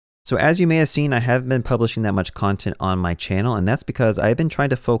So as you may have seen, I haven't been publishing that much content on my channel, and that's because I've been trying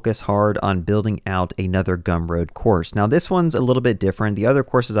to focus hard on building out another Gumroad course. Now this one's a little bit different. The other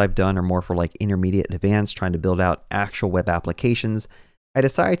courses I've done are more for like intermediate and advanced, trying to build out actual web applications. I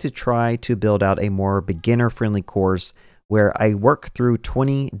decided to try to build out a more beginner-friendly course where I work through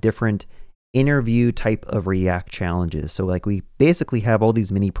 20 different interview type of React challenges. So like we basically have all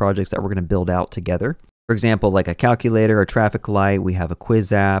these mini projects that we're going to build out together. For example, like a calculator, a traffic light, we have a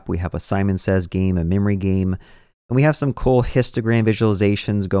quiz app, we have a Simon Says game, a memory game, and we have some cool histogram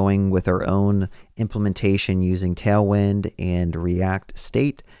visualizations going with our own implementation using Tailwind and React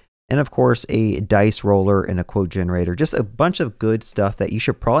State. And of course, a dice roller and a quote generator. Just a bunch of good stuff that you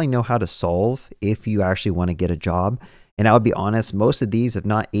should probably know how to solve if you actually want to get a job. And I would be honest, most of these, if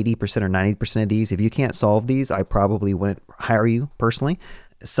not 80% or 90% of these, if you can't solve these, I probably wouldn't hire you personally.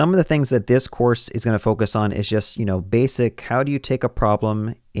 Some of the things that this course is going to focus on is just, basic, how do you take a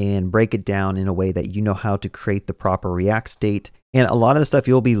problem and break it down in a way that you know how to create the proper React state. And a lot of the stuff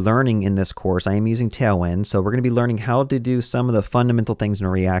you'll be learning in this course, I am using Tailwind, so we're going to be learning how to do some of the fundamental things in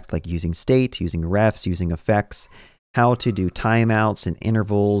React, like using state, using refs, using effects, how to do timeouts and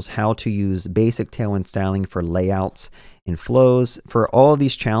intervals, how to use basic Tailwind styling for layouts and flows. For all of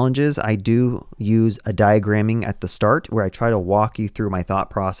these challenges, I do use a diagramming at the start where I try to walk you through my thought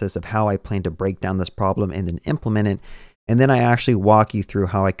process of how I plan to break down this problem and then implement it. And then I actually walk you through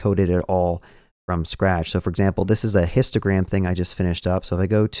how I coded it all from scratch. So for example, this is a histogram thing I just finished up. So if I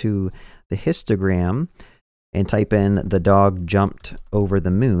go to the histogram and type in "the dog jumped over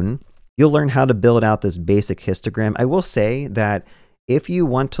the moon," you'll learn how to build out this basic histogram. I will say that if you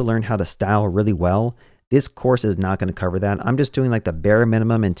want to learn how to style really well, this course is not going to cover that. I'm just doing like the bare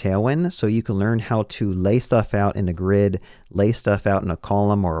minimum in Tailwind so you can learn how to lay stuff out in a grid, lay stuff out in a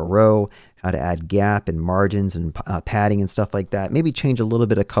column or a row, how to add gap and margins and padding and stuff like that. Maybe change a little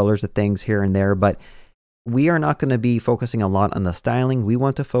bit of colors of things here and there, but we are not going to be focusing a lot on the styling. We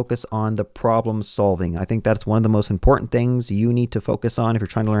want to focus on the problem solving. I think that's one of the most important things you need to focus on if you're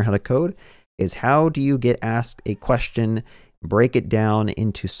trying to learn how to code, is how do you get asked a question, break it down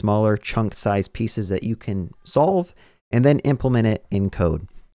into smaller chunk size pieces that you can solve, and then implement it in code.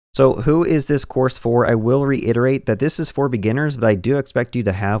 So who is this course for? I will reiterate that this is for beginners, but I do expect you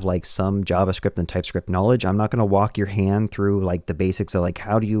to have like some JavaScript and TypeScript knowledge. I'm not going to walk your hand through like the basics of like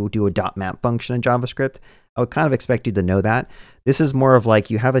how do you do a .map function in JavaScript. I would kind of expect you to know that. This is more of like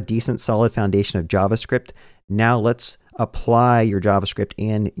you have a decent solid foundation of JavaScript. Now let's apply your JavaScript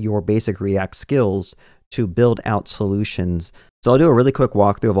and your basic React skills to build out solutions. So I'll do a really quick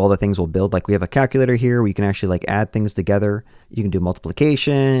walkthrough of all the things we'll build. Like we have a calculator here where you can actually like add things together. You can do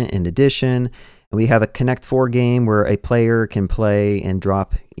multiplication and addition. And we have a Connect 4 game where a player can play and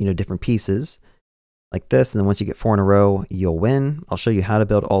drop, different pieces like this. And then once you get 4 in a row, you'll win. I'll show you how to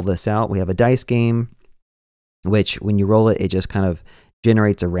build all this out. We have a dice game, which when you roll it, it just kind of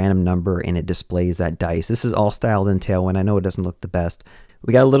generates a random number and it displays that dice. This is all styled in Tailwind. I know it doesn't look the best.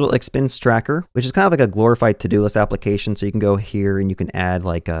 We got a little expense tracker, which is kind of like a glorified to-do list application. So you can go here and you can add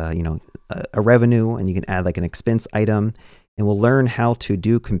like a revenue, and you can add like an expense item, and we'll learn how to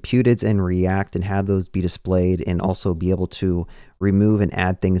do computeds in React and have those be displayed, and also be able to remove and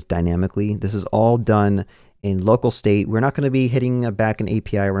add things dynamically. This is all done in local state. We're not going to be hitting a backend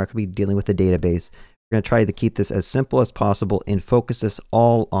API. We're not going to be dealing with the database. We're going to try to keep this as simple as possible and focus this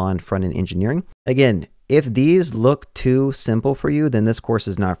all on front-end engineering. Again, if these look too simple for you, then this course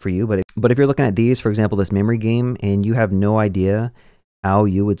is not for you. But if you're looking at these, for example, this memory game, and you have no idea how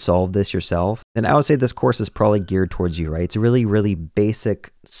you would solve this yourself, then I would say this course is probably geared towards you, right? It's really, really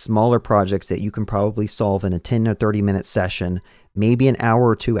basic, smaller projects that you can probably solve in a 10 or 30 minute session, maybe an hour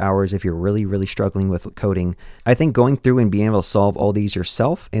or 2 hours if you're really, really struggling with coding. I think going through and being able to solve all these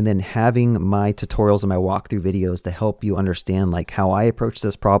yourself, and then having my tutorials and my walkthrough videos to help you understand like how I approach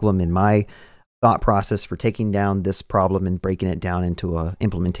this problem and my thought process for taking down this problem and breaking it down into a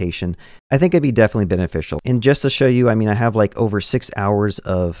implementation, I think it'd be definitely beneficial. And just to show you, I have like over 6 hours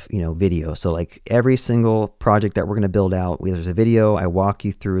of, video. So like every single project that we're going to build out, there's a video. I walk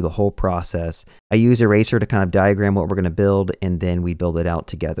you through the whole process. I use Eraser to kind of diagram what we're going to build, and then we build it out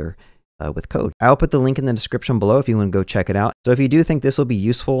together with code. I'll put the link in the description below if you want to go check it out. So if you do think this will be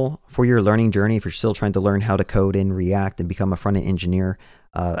useful for your learning journey, if you're still trying to learn how to code in React and become a front-end engineer,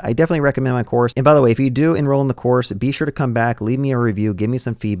 I definitely recommend my course. And by the way, if you do enroll in the course, be sure to come back, leave me a review, give me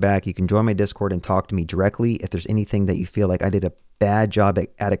some feedback. You can join my Discord and talk to me directly. If there's anything that you feel like I did a bad job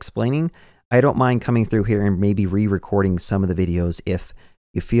at explaining, I don't mind coming through here and maybe re-recording some of the videos if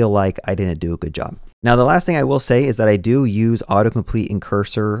you feel like I didn't do a good job. Now, the last thing I will say is that I do use autocomplete in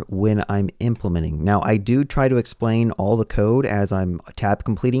Cursor when I'm implementing. Now, I do try to explain all the code as I'm tab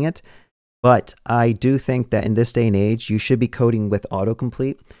completing it, but I do think that in this day and age, you should be coding with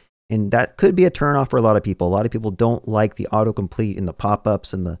autocomplete. And that could be a turnoff for a lot of people. A lot of people don't like the autocomplete and the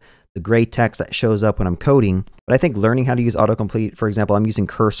pop-ups and the gray text that shows up when I'm coding. But I think learning how to use autocomplete, for example, I'm using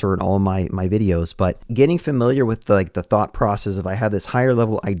Cursor in all my videos, but getting familiar with the thought process of I have this higher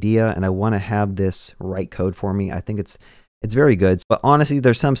level idea and I want to have this write code for me, I think it's very good. But honestly,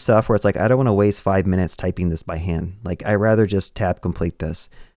 there's some stuff where it's like, I don't want to waste 5 minutes typing this by hand. Like, I rather just tab complete this.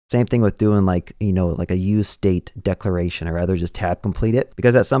 Same thing with doing like a use state declaration. I'd rather just tab complete it,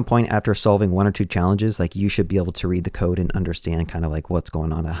 because at some point after solving 1 or 2 challenges, like, you should be able to read the code and understand kind of like what's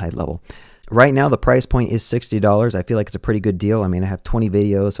going on at a high level. Right now, the price point is $60. I feel like it's a pretty good deal. I mean, I have 20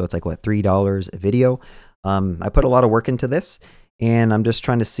 videos, so it's like, what, $3 a video. I put a lot of work into this, and I'm just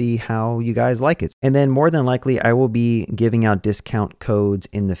trying to see how you guys like it. And then more than likely, I will be giving out discount codes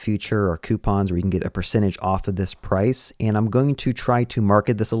in the future, or coupons where you can get a percentage off of this price. And I'm going to try to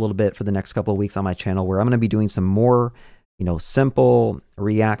market this a little bit for the next couple of weeks on my channel, where I'm going to be doing some more, simple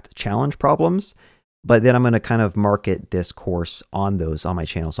React challenge problems. But then I'm going to kind of market this course on those on my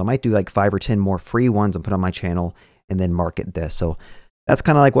channel. So I might do like 5 or 10 more free ones and put on my channel and then market this. So that's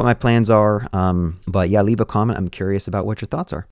kind of like what my plans are. But yeah, leave a comment. I'm curious about what your thoughts are.